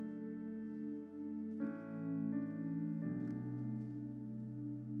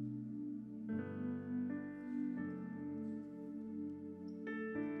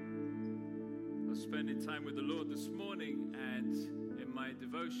spending time with the Lord this morning, and in my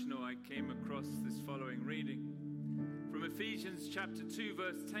devotional I came across this following reading from Ephesians chapter 2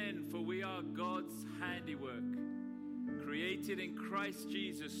 verse 10. For we are God's handiwork, created in Christ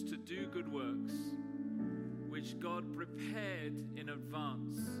Jesus to do good works, which God prepared in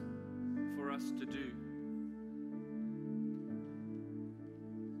advance for us to do.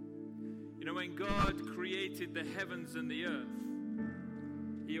 You know, when God created the heavens and the earth,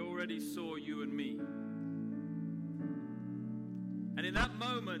 He already saw you and me. And in that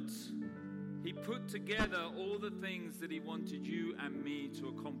moment, He put together all the things that He wanted you and me to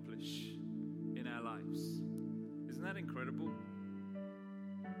accomplish in our lives. Isn't that incredible?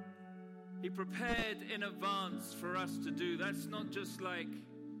 He prepared in advance for us to do. That's not just like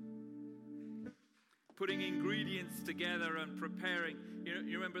putting ingredients together and preparing.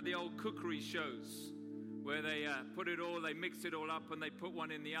 You remember the old cookery shows where they they mix it all up and they put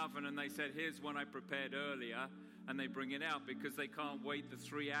one in the oven and they said, here's one I prepared earlier, and they bring it out because they can't wait the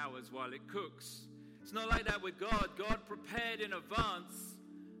 3 hours while it cooks. It's not like that with God. God prepared in advance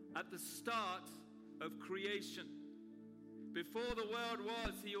at the start of creation. Before the world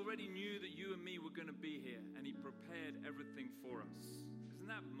was, He already knew that you and me were going to be here, and He prepared everything for us. Isn't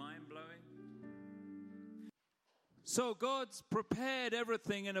that mind-blowing? So God's prepared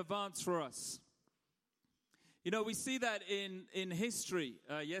everything in advance for us. You know, we see that in history.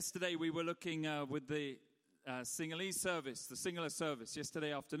 Yesterday we were looking with the Sinhalese service, the singular service,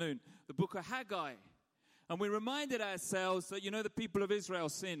 yesterday afternoon, the book of Haggai. And we reminded ourselves that, the people of Israel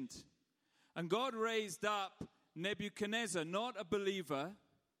sinned. And God raised up Nebuchadnezzar, not a believer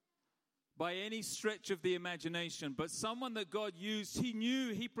by any stretch of the imagination, but someone that God used.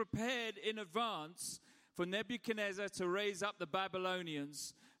 He prepared in advance for Nebuchadnezzar to raise up the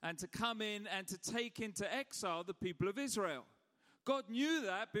Babylonians and to come in and to take into exile the people of Israel. God knew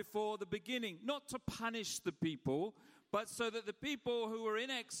that before the beginning, not to punish the people, but so that the people who were in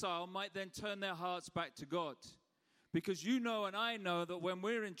exile might then turn their hearts back to God. Because you know and I know that when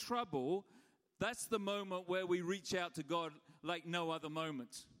we're in trouble, that's the moment where we reach out to God like no other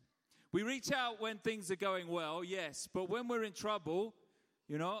moment. We reach out when things are going well, yes, but when we're in trouble,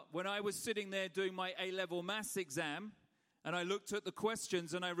 when I was sitting there doing my A-level maths exam, and I looked at the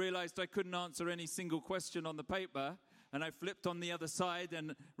questions and I realized I couldn't answer any single question on the paper, and I flipped on the other side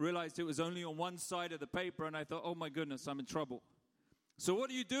and realized it was only on one side of the paper, and I thought, oh my goodness, I'm in trouble. So what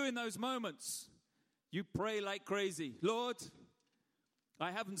do you do in those moments? You pray like crazy. Lord,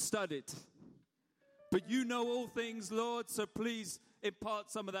 I haven't studied, but you know all things, Lord, so please impart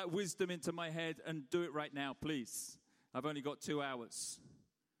some of that wisdom into my head and do it right now, please. I've only got 2 hours.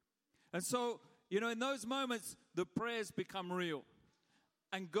 And so, in those moments, the prayers become real.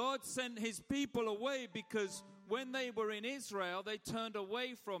 And God sent His people away because when they were in Israel, they turned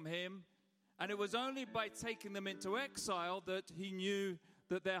away from Him. And it was only by taking them into exile that He knew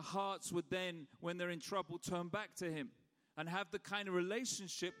that their hearts would then, when they're in trouble, turn back to Him and have the kind of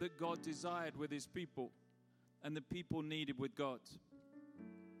relationship that God desired with His people and the people needed with God.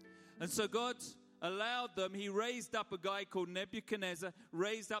 And so God allowed them. He raised up a guy called Nebuchadnezzar,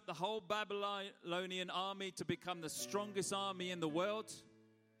 raised up the whole Babylonian army to become the strongest army in the world,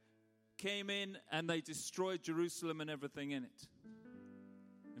 came in and they destroyed Jerusalem and everything in it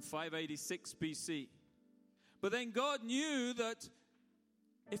in 586 BC. But then God knew that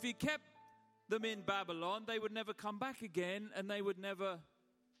if He kept them in Babylon, they would never come back again and they would never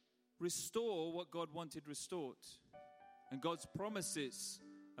restore what God wanted restored. And God's promises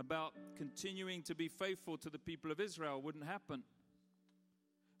about continuing to be faithful to the people of Israel wouldn't happen.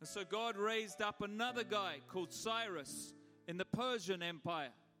 And so God raised up another guy called Cyrus in the Persian Empire.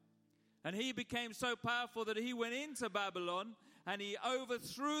 And he became so powerful that he went into Babylon and he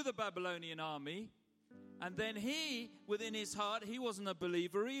overthrew the Babylonian army. And then within his heart, he wasn't a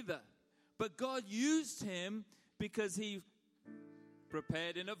believer either. But God used him because he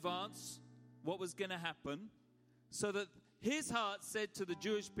prepared in advance what was going to happen, so that his heart said to the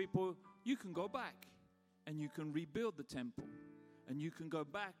Jewish people, you can go back and you can rebuild the temple and you can go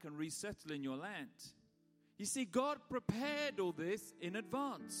back and resettle in your land. You see, God prepared all this in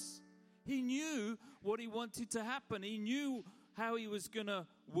advance. He knew what He wanted to happen. He knew how He was going to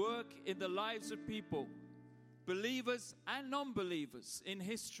work in the lives of people, believers and non-believers in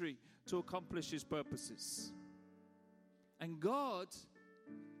history, to accomplish His purposes. And God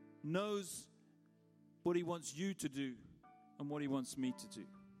knows what He wants you to do and what He wants me to do.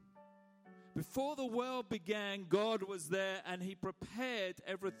 Before the world began, God was there and He prepared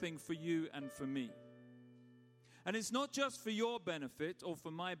everything for you and for me. And it's not just for your benefit or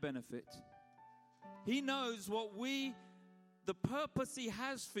for my benefit. He knows the purpose He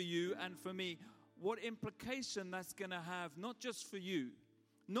has for you and for me, what implication that's going to have, not just for you,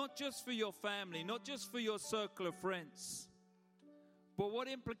 not just for your family, not just for your circle of friends, but what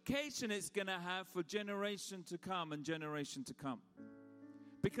implication it's going to have for generation to come and generation to come.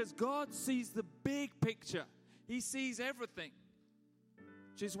 Because God sees the big picture. He sees everything.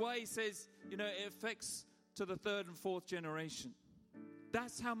 Which is why he says, it affects to the third and fourth generation.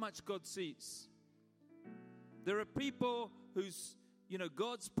 That's how much God sees. There are people whose,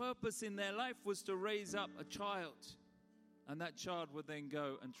 God's purpose in their life was to raise up a child. And that child would then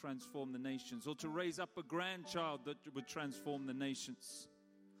go and transform the nations. Or to raise up a grandchild that would transform the nations.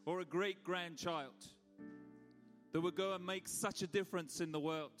 Or a great-grandchild that would go and make such a difference in the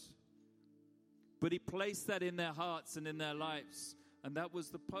world. But he placed that in their hearts and in their lives. And that was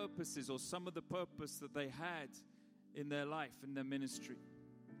the purposes, or some of the purpose that they had in their life, in their ministry.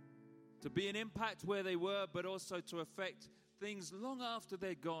 To be an impact where they were, but also to affect things long after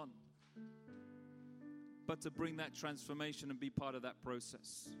they're gone. But to bring that transformation and be part of that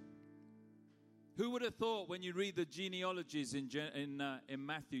process. Who would have thought when you read the genealogies in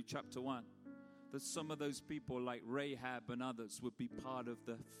Matthew chapter 1, that some of those people like Rahab and others would be part of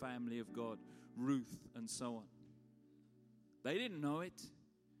the family of God, Ruth and so on. They didn't know it,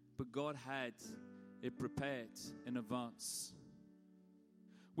 but God had it prepared in advance.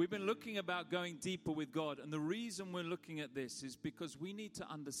 We've been looking about going deeper with God, and the reason we're looking at this is because we need to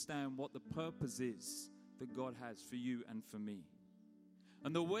understand what the purpose is that God has for you and for me.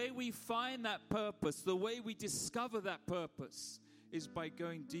 And the way we find that purpose, the way we discover that purpose, is by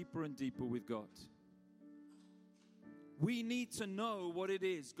going deeper and deeper with God. We need to know what it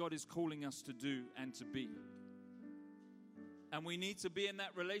is God is calling us to do and to be. And we need to be in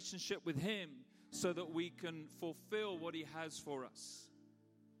that relationship with Him so that we can fulfill what He has for us.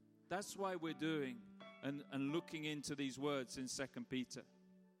 That's why we're doing and looking into these words in 2 Peter.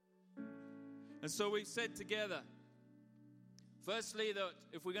 And so we've said together, firstly, that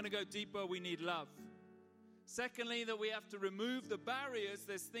if we're going to go deeper, we need love. Secondly, that we have to remove the barriers.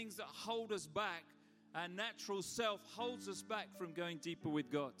 There's things that hold us back. Our natural self holds us back from going deeper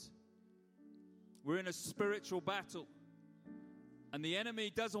with God. We're in a spiritual battle. And the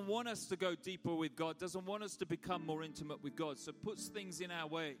enemy doesn't want us to go deeper with God, doesn't want us to become more intimate with God. So puts things in our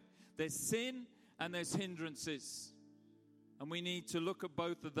way. There's sin and there's hindrances. And we need to look at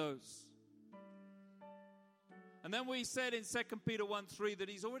both of those. And then we said in 2 Peter 1:3 that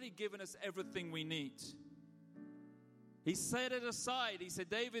He's already given us everything we need. He set it aside. He said,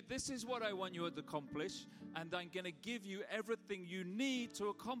 David, this is what I want you to accomplish, and I'm going to give you everything you need to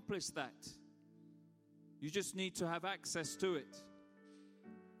accomplish that. You just need to have access to it.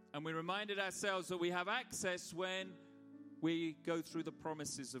 And we reminded ourselves that we have access when we go through the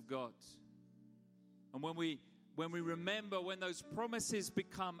promises of God. And when we remember when those promises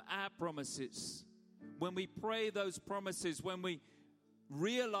become our promises, when we pray those promises, when we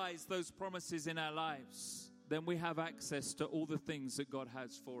realize those promises in our lives, then we have access to all the things that God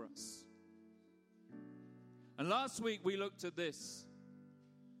has for us. And last week we looked at this.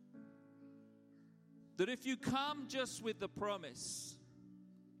 That if you come just with the promise,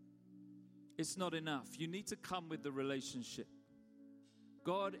 it's not enough. You need to come with the relationship.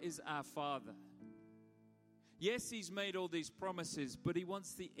 God is our Father. Yes, He's made all these promises, but He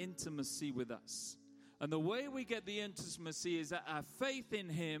wants the intimacy with us. And the way we get the intimacy is that our faith in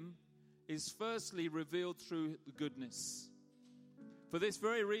Him is firstly revealed through the goodness. For this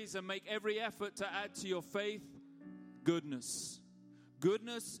very reason, make every effort to add to your faith goodness.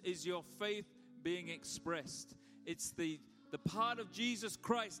 Goodness is your faith being expressed. It's the part of Jesus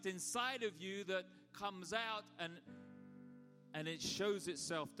Christ inside of you that comes out and it shows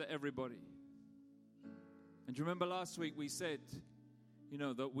itself to everybody. And do you remember last week we said,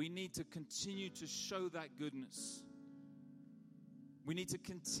 that we need to continue to show that goodness. We need to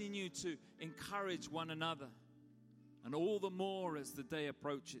continue to encourage one another. And all the more as the day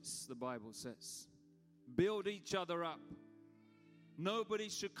approaches, the Bible says. Build each other up. Nobody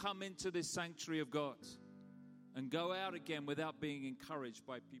should come into this sanctuary of God and go out again without being encouraged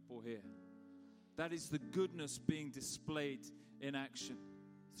by people here. That is the goodness being displayed in action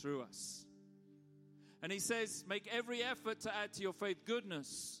through us. And he says, make every effort to add to your faith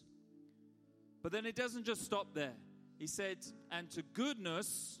goodness. But then it doesn't just stop there. He said, and to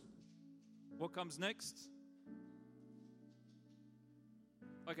goodness, what comes next?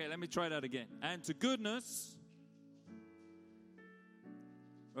 Okay, let me try that again. And to goodness.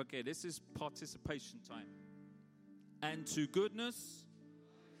 Okay, this is participation time. And to goodness.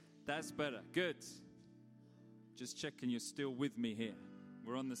 That's better. Good. Just checking you're still with me here.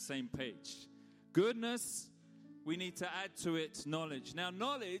 We're on the same page. Goodness, we need to add to it knowledge. Now,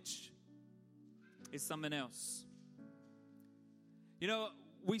 knowledge is something else. You know,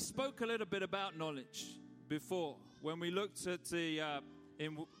 we spoke a little bit about knowledge before. When we looked at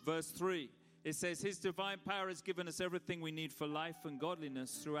in verse 3, it says, His divine power has given us everything we need for life and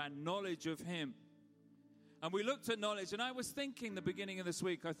godliness through our knowledge of Him. And we looked at knowledge, and I was thinking the beginning of this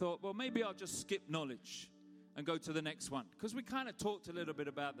week, I thought, well, maybe I'll just skip knowledge and go to the next one, because we kind of talked a little bit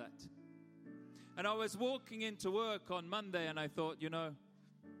about that. And I was walking into work on Monday, and I thought, you know,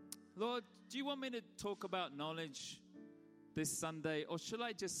 Lord, do you want me to talk about knowledge this Sunday, or shall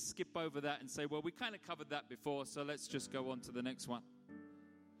I just skip over that and say, well, we kind of covered that before, so let's just go on to the next one?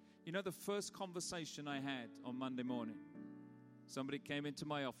 You know, the first conversation I had on Monday morning, somebody came into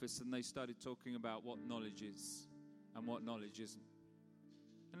my office and they started talking about what knowledge is and what knowledge isn't.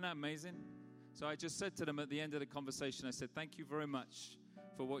 Isn't that amazing? So I just said to them at the end of the conversation, I said, thank you very much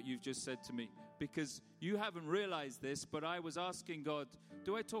for what you've just said to me. Because you haven't realized this, but I was asking God,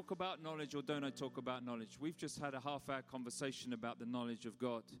 do I talk about knowledge or don't I talk about knowledge? We've just had a half-hour conversation about the knowledge of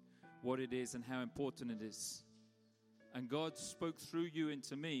God, what it is and how important it is. And God spoke through you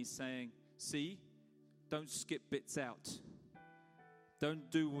into me saying, see, don't skip bits out. Don't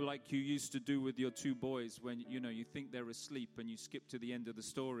do like you used to do with your two boys when, you know, you think they're asleep and you skip to the end of the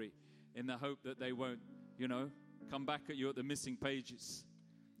story in the hope that they won't, you know, come back at you at the missing pages.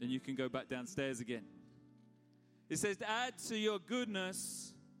 Then you can go back downstairs again. It says, add to your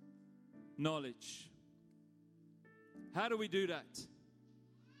goodness knowledge. How do we do that?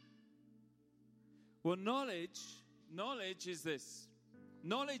 Well, knowledge is this.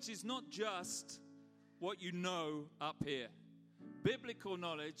 Knowledge is not just what you know up here. Biblical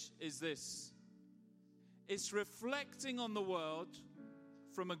knowledge is this. It's reflecting on the world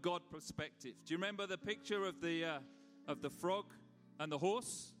from a God perspective. Do you remember the picture of the frog and the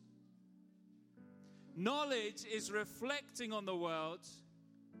horse? Knowledge is reflecting on the world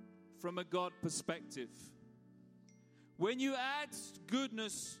from a God perspective. When you add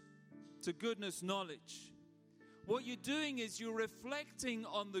goodness to goodness knowledge, what you're doing is you're reflecting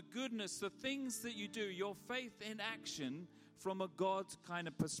on the goodness, the things that you do, your faith in action from a God kind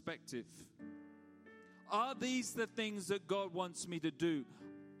of perspective. Are these the things that God wants me to do?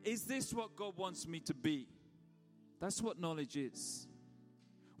 Is this what God wants me to be? That's what knowledge is.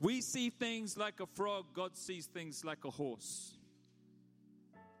 We see things like a frog, God sees things like a horse.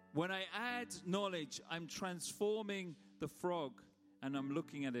 When I add knowledge, I'm transforming the frog and I'm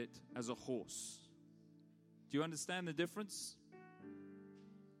looking at it as a horse. Do you understand the difference?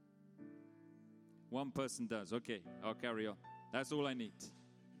 One person does. Okay, I'll carry on. That's all I need.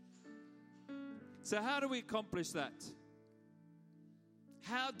 So how do we accomplish that?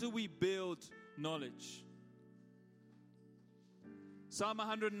 How do we build knowledge? Psalm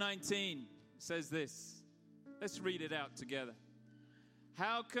 119 says this. Let's read it out together.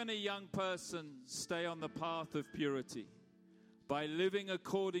 How can a young person stay on the path of purity? By living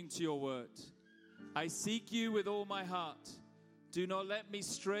according to your word. I seek you with all my heart. Do not let me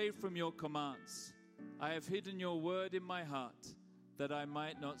stray from your commands. I have hidden your word in my heart, that I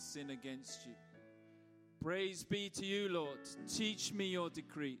might not sin against you. Praise be to you, Lord. Teach me your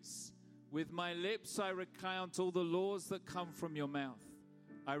decrees. With my lips I recount all the laws that come from your mouth.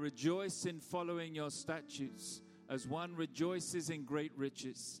 I rejoice in following your statutes, as one rejoices in great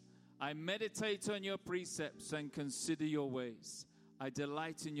riches. I meditate on your precepts and consider your ways. I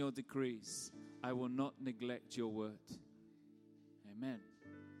delight in your decrees. I will not neglect your word. Amen.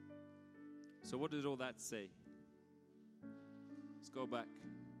 So what did all that say? Let's go back.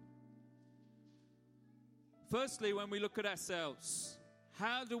 Firstly, when we look at ourselves,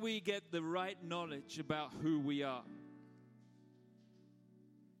 how do we get the right knowledge about who we are?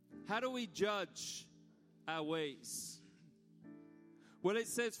 How do we judge our ways? Well, it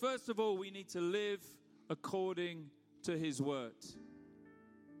says, first of all, we need to live according to his word.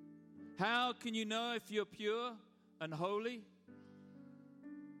 How can you know if you're pure and holy?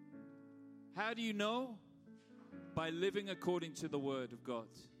 How do you know? By living according to the word of God.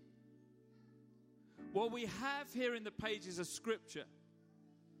 What we have here in the pages of Scripture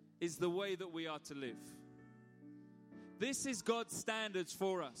is the way that we are to live. This is God's standards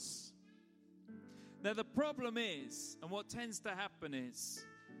for us. Now the problem is, and what tends to happen is,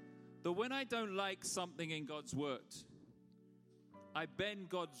 that when I don't like something in God's word, I bend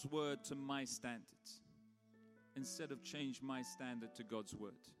God's word to my standards instead of change my standard to God's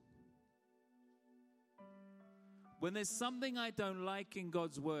word. When there's something I don't like in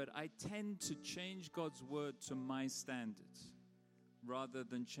God's word, I tend to change God's word to my standards rather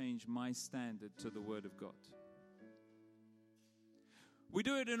than change my standard to the word of God. We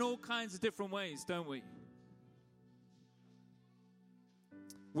do it in all kinds of different ways, don't we?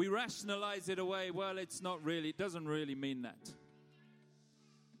 We rationalize it away. Well, it doesn't really mean that.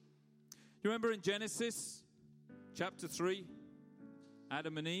 You remember in Genesis chapter 3,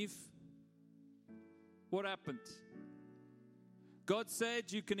 Adam and Eve? What happened? God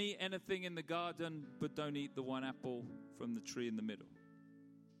said you can eat anything in the garden, but don't eat the one apple from the tree in the middle.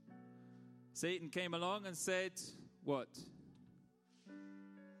 Satan came along and said, what?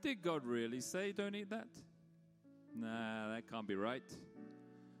 Did God really say don't eat that? Nah, that can't be right.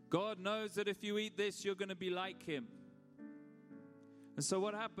 God knows that if you eat this, you're going to be like him. And so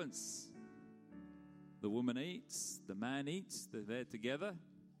what happens? The woman eats, the man eats, they're there together.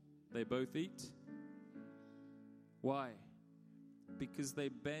 They both eat. Why? Because they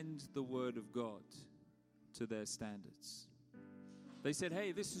bend the word of God to their standards. They said,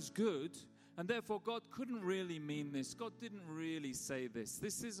 hey, this is good, and therefore God couldn't really mean this. God didn't really say this.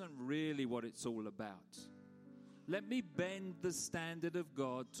 This isn't really what it's all about. Let me bend the standard of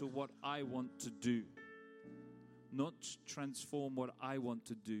God to what I want to do, not transform what I want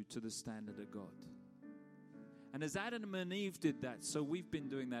to do to the standard of God. And as Adam and Eve did that, so we've been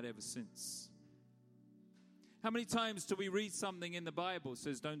doing that ever since. How many times do we read something in the Bible that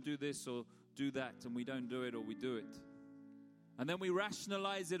says don't do this or do that, and we don't do it or we do it? And then we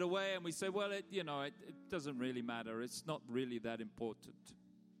rationalize it away and we say, well, it doesn't really matter. It's not really that important.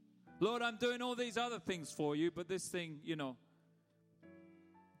 Lord, I'm doing all these other things for you, but this thing,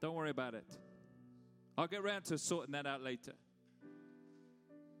 don't worry about it. I'll get around to sorting that out later.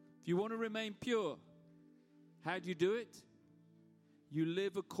 If you want to remain pure, how do you do it? You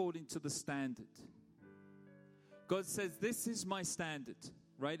live according to the standard. God says, this is my standard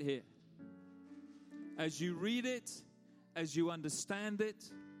right here. As you read it, as you understand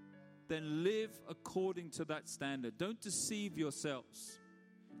it, then live according to that standard. Don't deceive yourselves.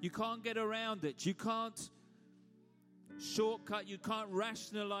 You can't get around it. You can't shortcut. You can't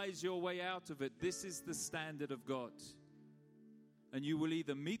rationalize your way out of it. This is the standard of God. And you will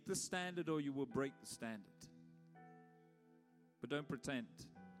either meet the standard or you will break the standard. But don't pretend.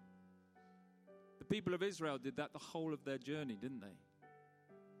 The people of Israel did that the whole of their journey, didn't they?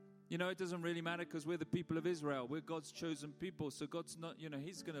 It doesn't really matter because we're the people of Israel. We're God's chosen people. So God's not,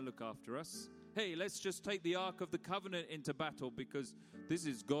 he's going to look after us. Hey, let's just take the Ark of the Covenant into battle because this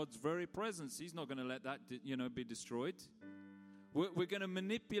is God's very presence. He's not going to let that, be destroyed. We're going to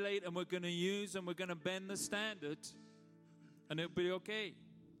manipulate and we're going to use and we're going to bend the standard and it'll be okay.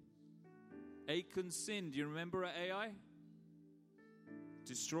 Achan sinned. Do you remember at Ai?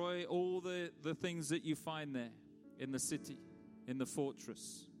 Destroy all the things that you find there in the city, in the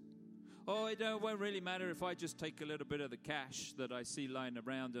fortress. Oh, it won't really matter if I just take a little bit of the cash that I see lying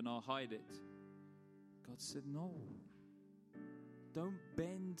around and I'll hide it. God said, no. Don't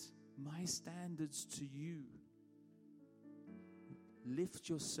bend my standards to you. Lift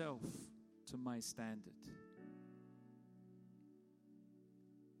yourself to my standard.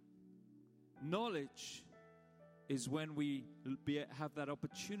 Knowledge is when we have that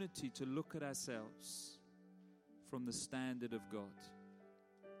opportunity to look at ourselves from the standard of God.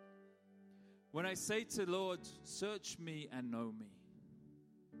 When I say to the Lord, search me and know me.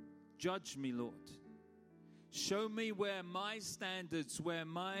 Judge me, Lord. Show me where my standards, where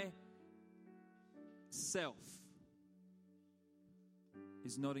my self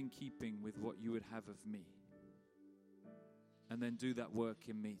is not in keeping with what you would have of me. And then do that work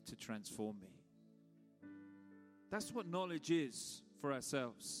in me to transform me. That's what knowledge is for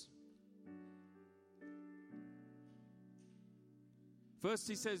ourselves. First,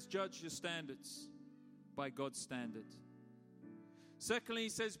 he says, judge your standards by God's standard. Secondly, he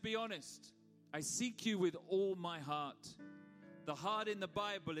says, be honest. I seek you with all my heart. The heart in the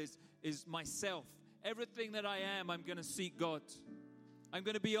Bible is myself. Everything that I am, I'm going to seek God. I'm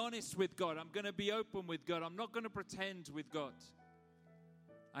going to be honest with God. I'm going to be open with God. I'm not going to pretend with God.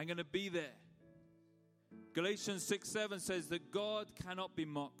 I'm going to be there. Galatians 6:7 says that God cannot be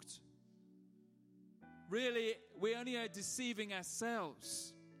mocked. Really, we only are deceiving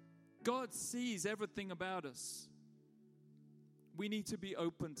ourselves. God sees everything about us. We need to be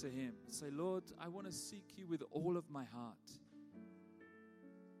open to Him. Say, Lord, I want to seek you with all of my heart.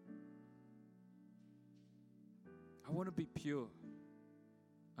 I want to be pure.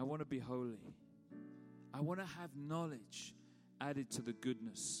 I want to be holy. I want to have knowledge added to the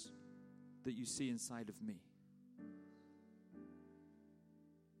goodness that you see inside of me.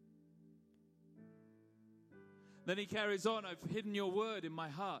 Then he carries on, I've hidden your word in my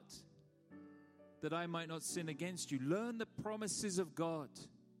heart that I might not sin against you. Learn the promises of God.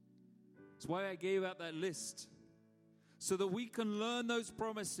 That's why I gave out that list. So that we can learn those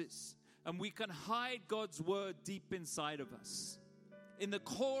promises and we can hide God's word deep inside of us. in the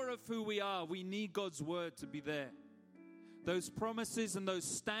core of who we are, we need God's word to be there. Those promises and those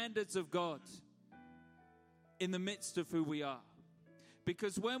standards of God in the midst of who we are.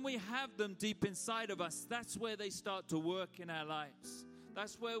 Because when we have them deep inside of us, that's where they start to work in our lives.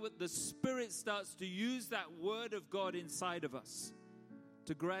 That's where the Spirit starts to use that word of God inside of us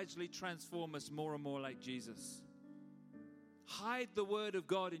to gradually transform us more and more like Jesus. Hide the word of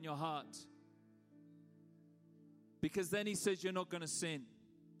God in your heart. Because then he says you're not going to sin.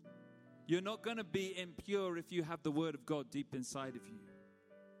 You're not going to be impure if you have the word of God deep inside of you.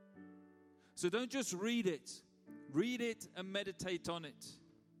 So don't just read it. Read it and meditate on it.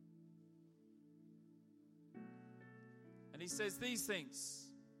 And he says these things.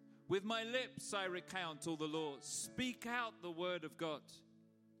 With my lips I recount all the laws. Speak out the word of God.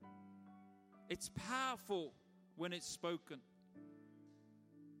 It's powerful when it's spoken.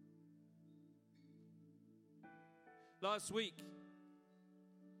 Last week,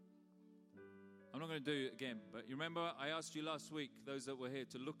 I'm not going to do it again, but you remember I asked you last week, those that were here,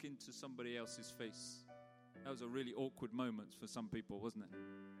 to look into somebody else's face. That was a really awkward moment for some people, wasn't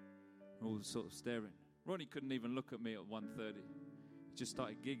it? All sort of staring. Ronnie couldn't even look at me at 1:30. He just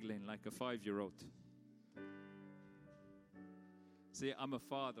started giggling like a 5-year-old. See, I'm a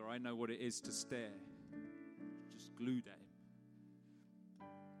father. I know what it is to stare. Just glued at him.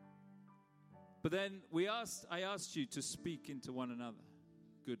 But then I asked you to speak into one another.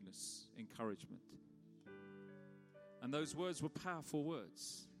 Goodness, encouragement. And those words were powerful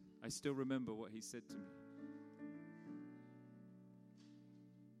words. I still remember what he said to me.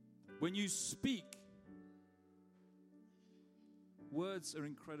 When you speak, words are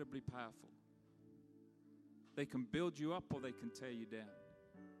incredibly powerful. They can build you up or they can tear you down.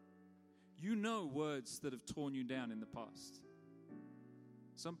 You know words that have torn you down in the past.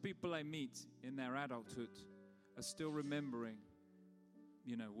 Some people I meet in their adulthood are still remembering,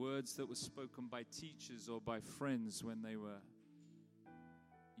 words that were spoken by teachers or by friends when they were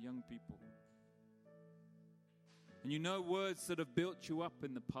young people. And you know words that have built you up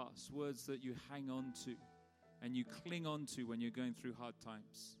in the past, words that you hang on to and you cling on to when you're going through hard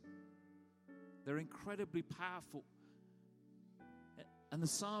times. They're incredibly powerful. And the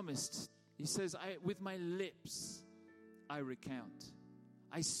psalmist, he says, with my lips I recount.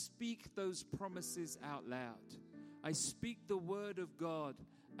 I speak those promises out loud. I speak the word of God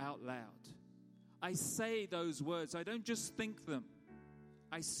out loud. I say those words. I don't just think them.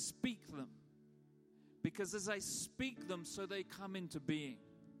 I speak them. Because as I speak them, so they come into being.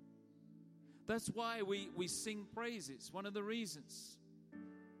 That's why we sing praises. One of the reasons.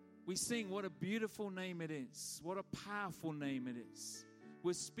 We sing what a beautiful name it is. What a powerful name it is.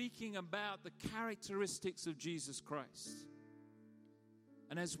 We're speaking about the characteristics of Jesus Christ.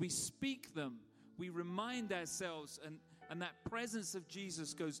 And as we speak them, we remind ourselves, and that presence of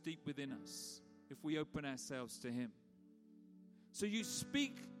Jesus goes deep within us if we open ourselves to him. So you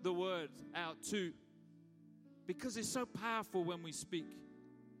speak the word out too, because it's so powerful when we speak.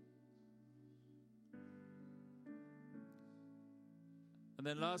 And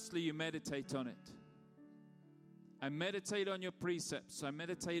then lastly, you meditate on it. I meditate on your precepts. I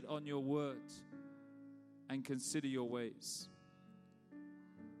meditate on your word and consider your ways.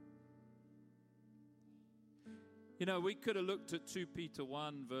 We could have looked at 2 Peter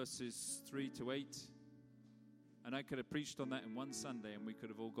 1 verses 3 to 8. And I could have preached on that in one Sunday and we could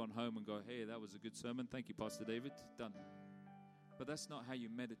have all gone home and go, hey, that was a good sermon. Thank you, Pastor David. Done. But that's not how you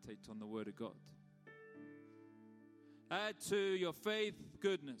meditate on the word of God. Add to your faith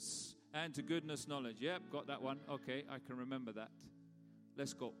goodness, and to goodness knowledge. Yep, got that one. Okay, I can remember that.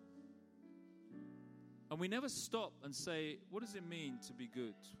 Let's go. And we never stop and say, what does it mean to be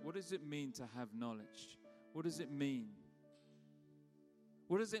good? What does it mean to have knowledge? What does it mean?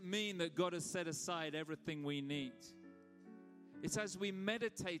 What does it mean that God has set aside everything we need? It's as we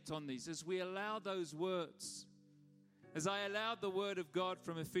meditate on these, as we allow those words, as I allowed the word of God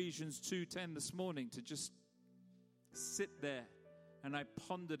from Ephesians 2:10 this morning to just sit there, and I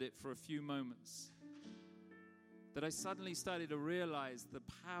pondered it for a few moments, that I suddenly started to realize the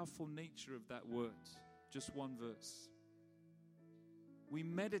powerful nature of that word. Just one verse. We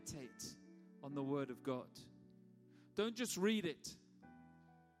meditate on the word of God. Don't just read it,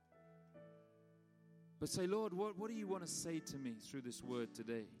 but say, Lord, what do you want to say to me through this word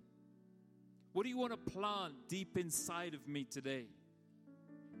today? What do you want to plant deep inside of me today?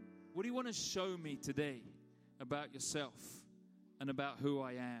 What do you want to show me today about yourself and about who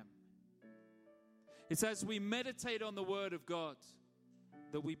I am? It's as we meditate on the word of God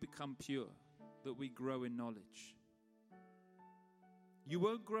that we become pure, that we grow in knowledge. You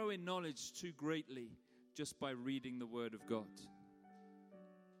won't grow in knowledge too greatly just by reading the word of God.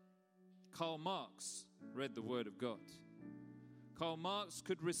 Karl Marx read the Word of God. Karl Marx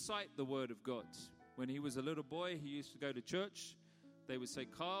could recite the Word of God. When he was a little boy, he used to go to church. They would say,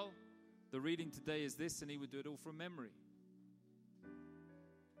 Carl, the reading today is this, and he would do it all from memory.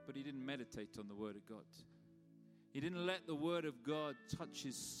 But he didn't meditate on the Word of God. He didn't let the Word of God touch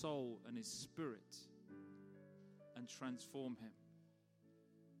his soul and his spirit and transform him.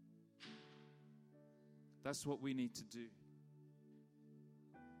 That's what we need to do,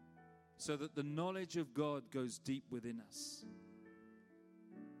 so that the knowledge of God goes deep within us.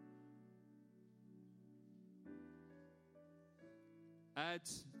 Add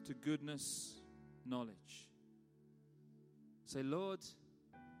to goodness knowledge. Say, Lord,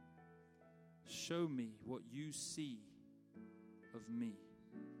 show me what you see of me.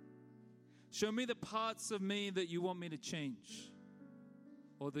 Show me the parts of me that you want me to change,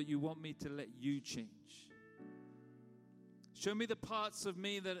 or that you want me to let you change. Show me the parts of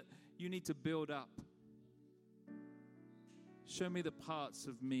me that you need to build up. Show me the parts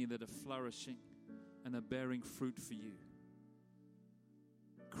of me that are flourishing and are bearing fruit for you.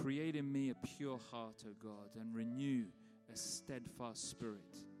 Create in me a pure heart, O God, and renew a steadfast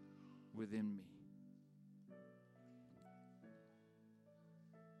spirit within me.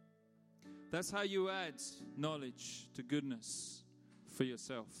 That's how you add knowledge to goodness for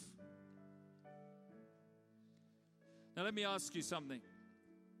yourself. Now let me ask you something.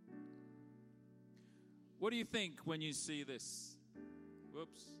 What do you think when you see this?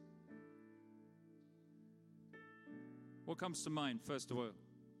 Whoops. What comes to mind first of all?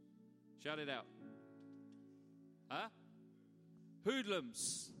 Shout it out. Huh?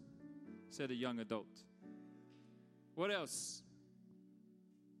 Hoodlums, said a young adult. What else?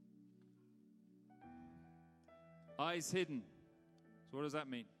 Eyes hidden. So what does that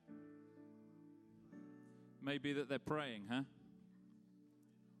mean? Maybe that they're praying, huh?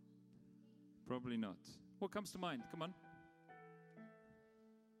 Probably not. What comes to mind? Come on.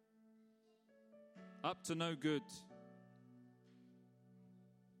 Up to no good.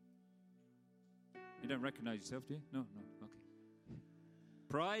 You don't recognize yourself, do you? No, okay.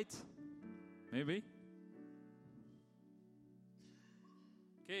 Pride? Maybe.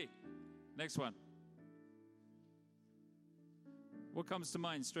 Okay, next one. What comes to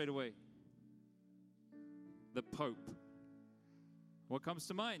mind straight away? The Pope. What comes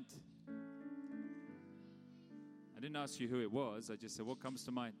to mind? I didn't ask you who it was. I just said, what comes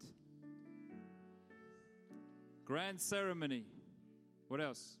to mind? Grand ceremony. What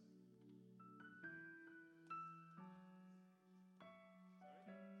else?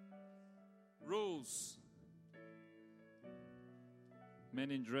 Rules.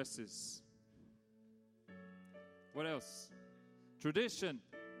 Men in dresses. What else? Tradition.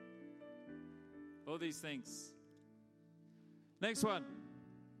 All these things. Next one.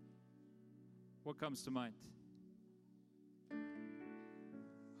 What comes to mind?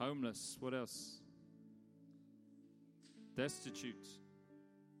 Homeless. What else? Destitute.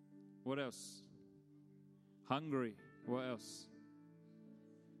 What else? Hungry. What else?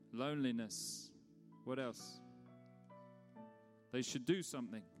 Loneliness. What else? They should do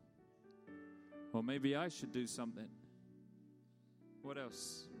something. Or maybe I should do something. What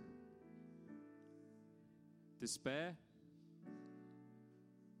else? Despair.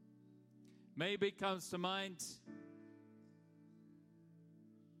 Maybe comes to mind,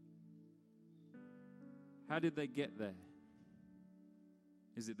 how did they get there?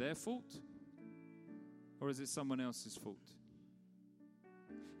 Is it their fault? Or is it someone else's fault?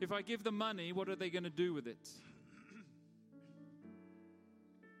 If I give them money, what are they going to do with it?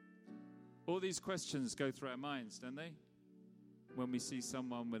 All these questions go through our minds, don't they? When we see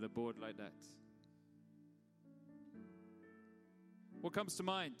someone with a board like that. What comes to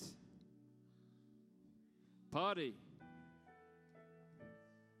mind? Party.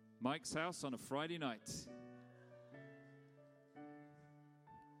 Mike's house on a Friday night.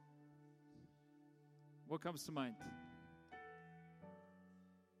 What comes to mind?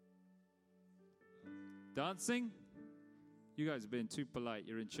 Dancing? You guys are being too polite.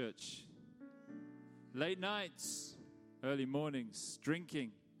 You're in church. Late nights, early mornings,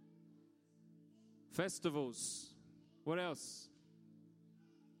 drinking, festivals. What else?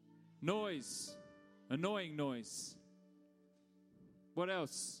 Noise, annoying noise. What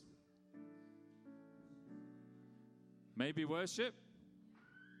else? Maybe worship.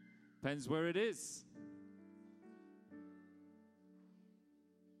 Depends where it is.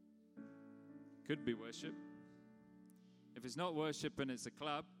 Could be worship. If it's not worship and it's a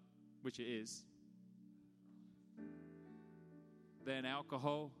club, which it is, then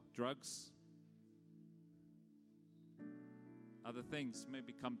alcohol, drugs. Other things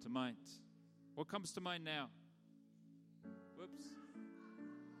maybe come to mind. What comes to mind now? Whoops.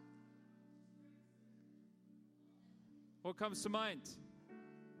 What comes to mind?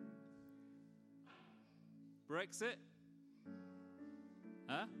 Brexit?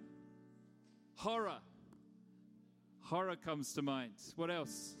 Huh? Horror. Horror comes to mind. What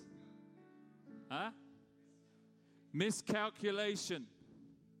else? Huh? Miscalculation.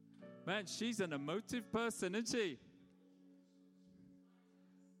 Man, she's an emotive person, isn't she?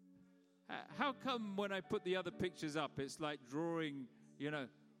 How come when I put the other pictures up, it's like drawing,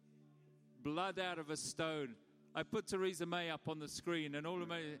 blood out of a stone? I put Theresa May up on the screen and all of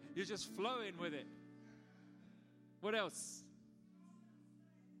my, you're just flowing with it. What else?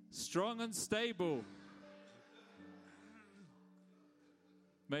 Strong and stable.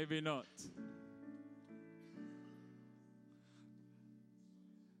 Maybe not.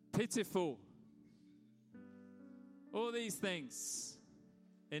 Pitiful. All these things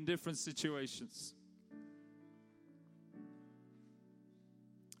in different situations.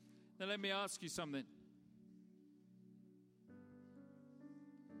 Now let me ask you something.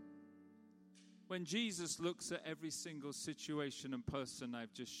 When Jesus looks at every single situation and person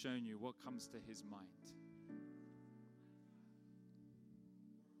I've just shown you, what comes to his mind?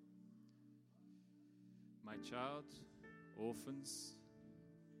 My child, orphans,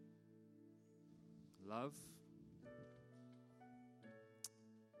 love.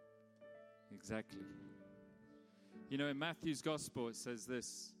 Exactly. In Matthew's gospel it says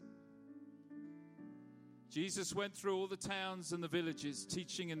this. Jesus went through all the towns and the villages,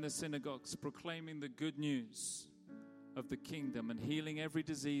 teaching in the synagogues, proclaiming the good news of the kingdom and healing every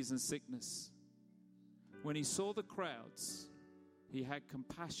disease and sickness. When he saw the crowds, he had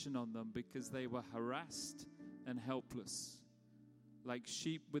compassion on them because they were harassed and helpless, like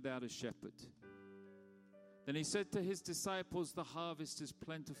sheep without a shepherd. Then he said to his disciples, the harvest is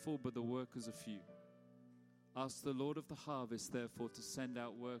plentiful, but the workers are few. Ask the Lord of the harvest, therefore, to send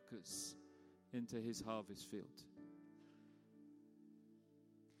out workers into his harvest field.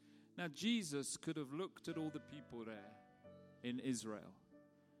 Now, Jesus could have looked at all the people there in Israel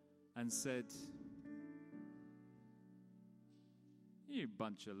and said, you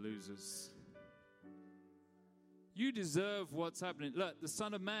bunch of losers. You deserve what's happening. Look, the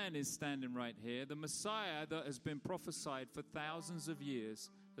Son of Man is standing right here. The Messiah that has been prophesied for thousands of years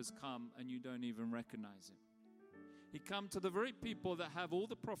has come, and you don't even recognize him. He come to the very people that have all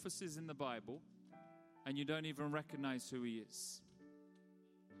the prophecies in the Bible, and you don't even recognize who he is.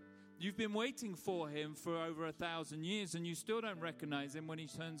 You've been waiting for him for over 1,000 years, and you still don't recognize him when he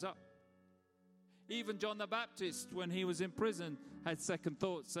turns up. Even John the Baptist, when he was in prison, had second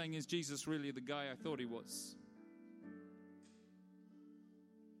thoughts, saying, is Jesus really the guy I thought he was?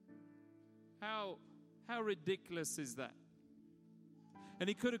 How ridiculous is that? And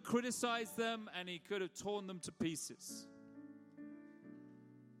he could have criticized them, and he could have torn them to pieces.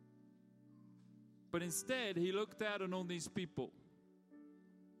 But instead, he looked out on all these people.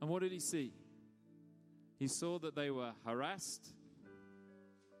 And what did he see? He saw that they were harassed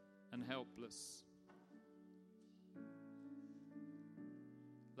and helpless,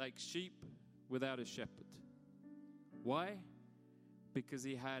 like sheep without a shepherd. Why? Because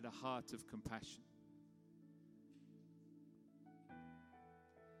he had a heart of compassion.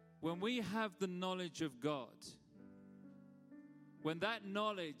 When we have the knowledge of God, when that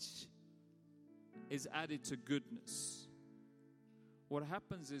knowledge is added to goodness, what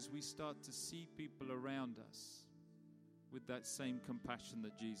happens is we start to see people around us with that same compassion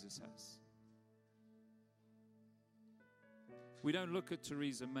that Jesus has. We don't look at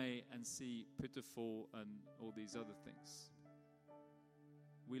Theresa May and see pitiful and all these other things.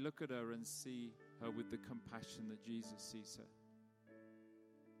 We look at her and see her with the compassion that Jesus sees her.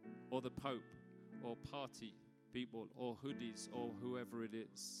 Or the Pope, or party people, or hoodies, or whoever it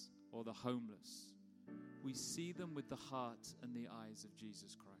is, or the homeless. We see them with the heart and the eyes of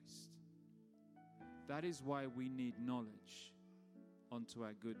Jesus Christ. That is why we need knowledge onto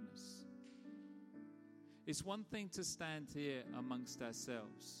our goodness. It's one thing to stand here amongst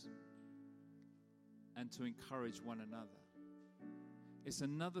ourselves and to encourage one another. It's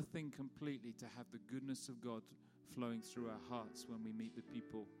another thing completely to have the goodness of God flowing through our hearts when we meet the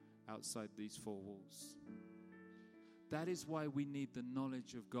people outside these four walls. That is why we need the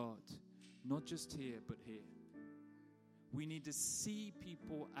knowledge of God, not just here, but here. We need to see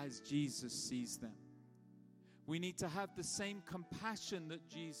people as Jesus sees them. We need to have the same compassion that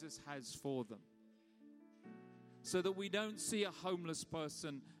Jesus has for them, so that we don't see a homeless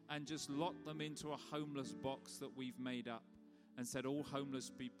person and just lock them into a homeless box that we've made up and said all homeless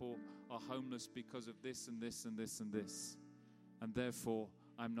people are homeless because of this and this and this and this. and therefore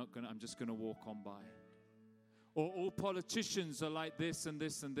I'm just going to walk on by. Or all politicians are like this and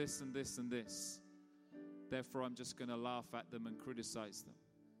this and this and this and this. Therefore, I'm just going to laugh at them and criticize them.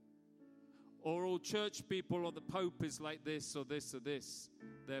 Or all church people or the Pope is like this or this or this.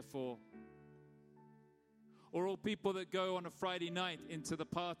 Therefore, or all people that go on a Friday night into the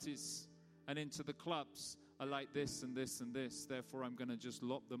parties and into the clubs are like this and this and this. Therefore, I'm going to just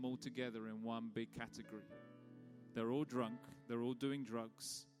lock them all together in one big category. They're all drunk. They're all doing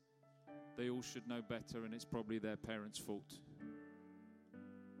drugs. They all should know better, and it's probably their parents' fault.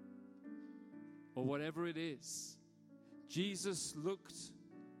 Or whatever it is, Jesus looked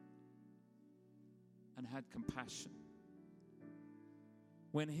and had compassion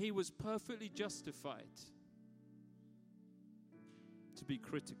when he was perfectly justified to be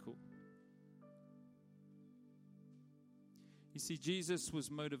critical. You see, Jesus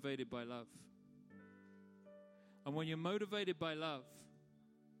was motivated by love. And when you're motivated by love,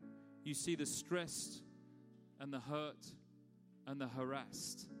 you see the stressed and the hurt and the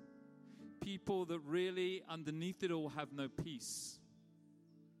harassed. People that really, underneath it all, have no peace.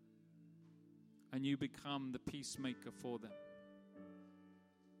 And you become the peacemaker for them.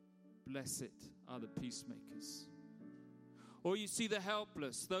 Blessed are the peacemakers. Or you see the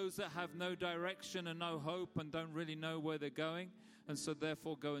helpless, those that have no direction and no hope and don't really know where they're going, and so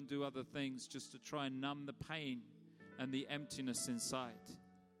therefore go and do other things just to try and numb the pain and the emptiness inside.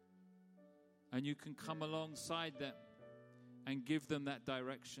 And you can come alongside them and give them that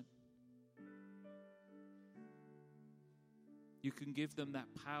direction. You can give them that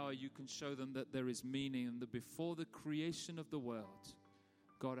power. You can show them that there is meaning and that before the creation of the world,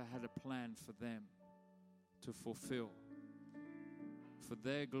 God had a plan for them to fulfill, for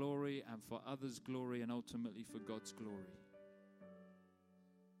their glory and for others' glory and ultimately for God's glory.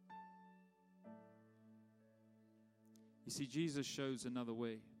 You see, Jesus shows another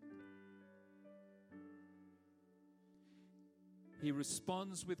way. He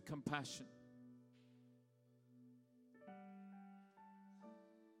responds with compassion.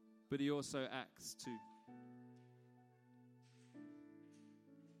 But he also acts too.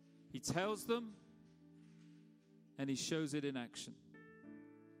 He tells them and he shows it in action.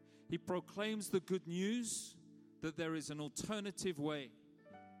 He proclaims the good news that there is an alternative way,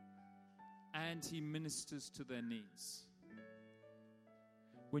 and he ministers to their needs.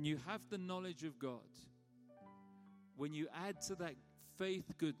 When you have the knowledge of God, when you add to that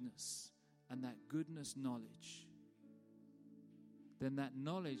faith goodness and that goodness knowledge, then that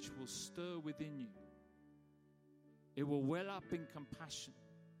knowledge will stir within you. It will well up in compassion.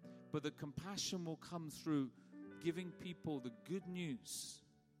 But the compassion will come through giving people the good news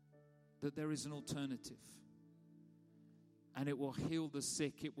that there is an alternative. And it will heal the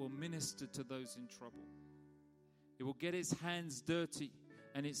sick. It will minister to those in trouble. It will get its hands dirty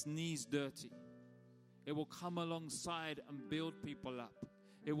and its knees dirty. It will come alongside and build people up.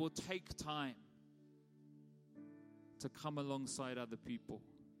 It will take time to come alongside other people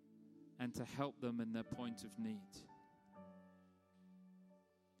and to help them in their point of need.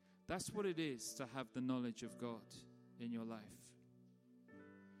 That's what it is to have the knowledge of God in your life.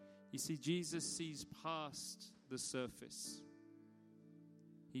 You see, Jesus sees past the surface.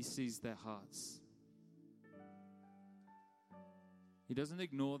 He sees their hearts. He doesn't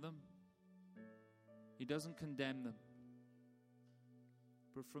ignore them. He doesn't condemn them.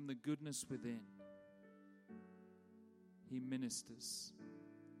 But from the goodness within, he ministers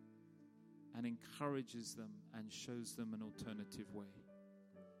and encourages them and shows them an alternative way.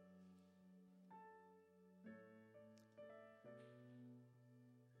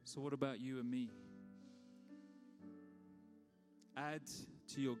 So what about you and me? Add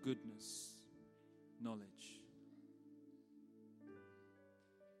to your goodness knowledge.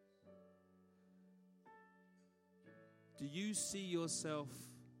 Do you see yourself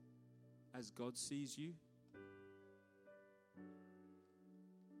as God sees you?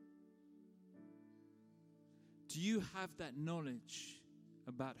 Do you have that knowledge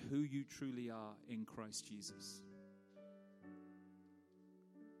about who you truly are in Christ Jesus?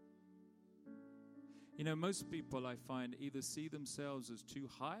 You know, most people I find either see themselves as too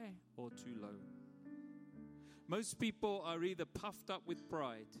high or too low. Most people are either puffed up with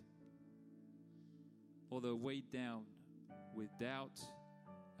pride or they're weighed down with doubt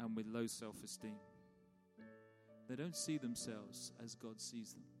and with low self-esteem. They don't see themselves as God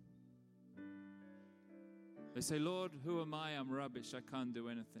sees them. They say, Lord, who am I? I'm rubbish. I can't do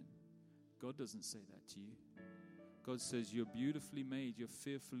anything. God doesn't say that to you. God says, you're beautifully made. You're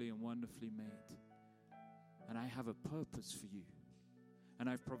fearfully and wonderfully made. And I have a purpose for you. And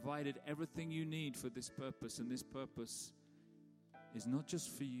I've provided everything you need for this purpose. And this purpose is not just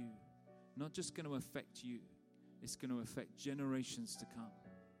for you, not just going to affect you, it's going to affect generations to come.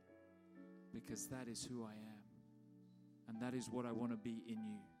 Because that is who I am. And that is what I want to be in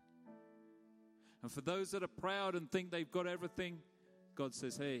you. And for those that are proud and think they've got everything, God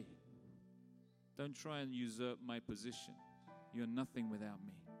says, hey, don't try and usurp my position. You're nothing without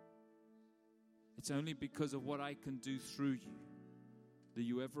me. It's only because of what I can do through you that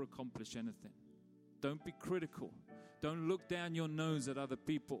you ever accomplish anything. Don't be critical. Don't look down your nose at other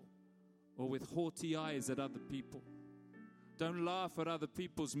people or with haughty eyes at other people. Don't laugh at other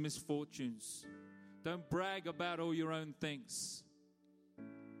people's misfortunes. Don't brag about all your own things.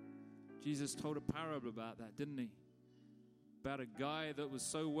 Jesus told a parable about that, didn't he? About a guy that was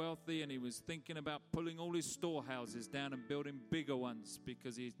so wealthy and he was thinking about pulling all his storehouses down and building bigger ones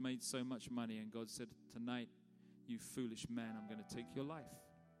because he'd made so much money. And God said, tonight, you foolish man, I'm going to take your life.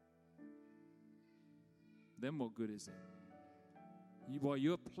 Then what good is it? While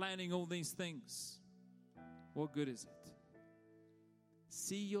you're planning all these things, what good is it?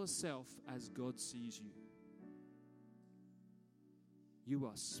 See yourself as God sees you. You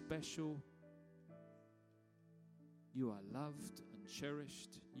are special. You are loved and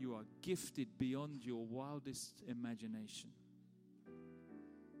cherished. You are gifted beyond your wildest imagination.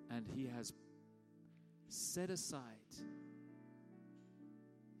 And He has set aside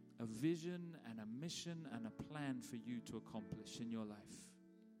a vision and a mission and a plan for you to accomplish in your life.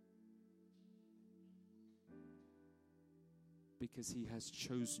 Because He has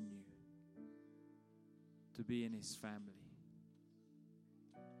chosen you to be in His family.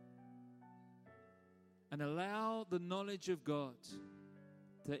 And allow the knowledge of God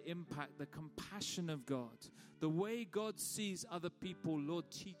to impact the compassion of God. The way God sees other people, Lord,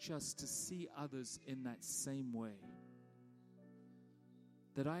 teach us to see others in that same way.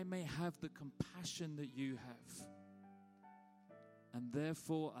 That I may have the compassion that you have. And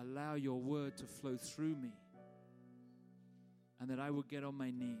therefore allow your word to flow through me. And that I will get on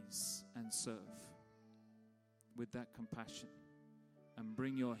my knees and serve with that compassion. And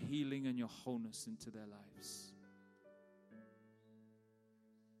bring your healing and your wholeness into their lives.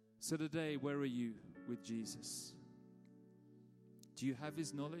 So today, where are you with Jesus? Do you have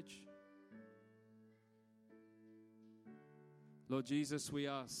His knowledge? Lord Jesus, we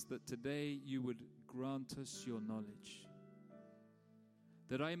ask that today you would grant us your knowledge.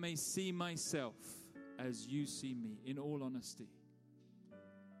 That I may see myself as you see me, in all honesty.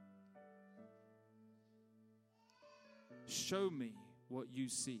 Show me what you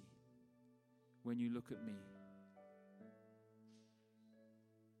see when you look at me.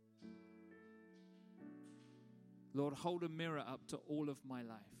 Lord, hold a mirror up to all of my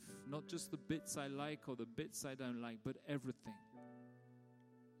life. Not just the bits I like or the bits I don't like, but everything.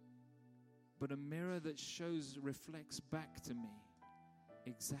 But a mirror that reflects back to me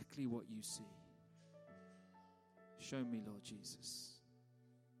exactly what you see. Show me, Lord Jesus.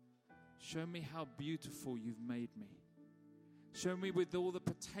 Show me how beautiful you've made me. Show me with all the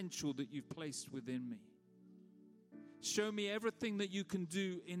potential that you've placed within me. Show me everything that you can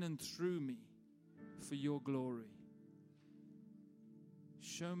do in and through me for your glory.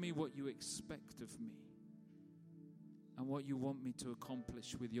 Show me what you expect of me and what you want me to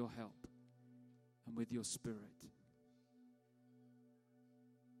accomplish with your help and with your Spirit.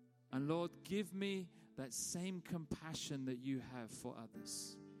 And Lord, give me that same compassion that you have for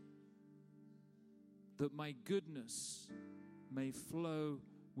others. That my goodness may flow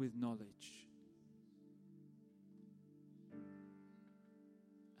with knowledge.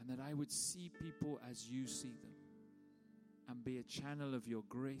 And that I would see people as you see them. And be a channel of your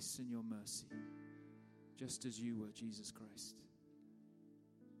grace and your mercy. Just as you were, Jesus Christ.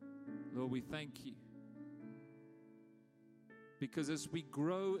 Lord, we thank you. Because as we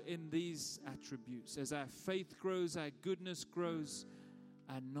grow in these attributes, as our faith grows, our goodness grows,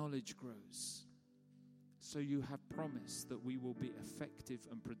 our knowledge grows. So you have promised that we will be effective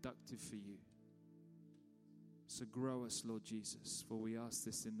and productive for you. So grow us, Lord Jesus, for we ask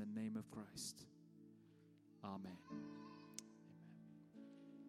this in the name of Christ. Amen.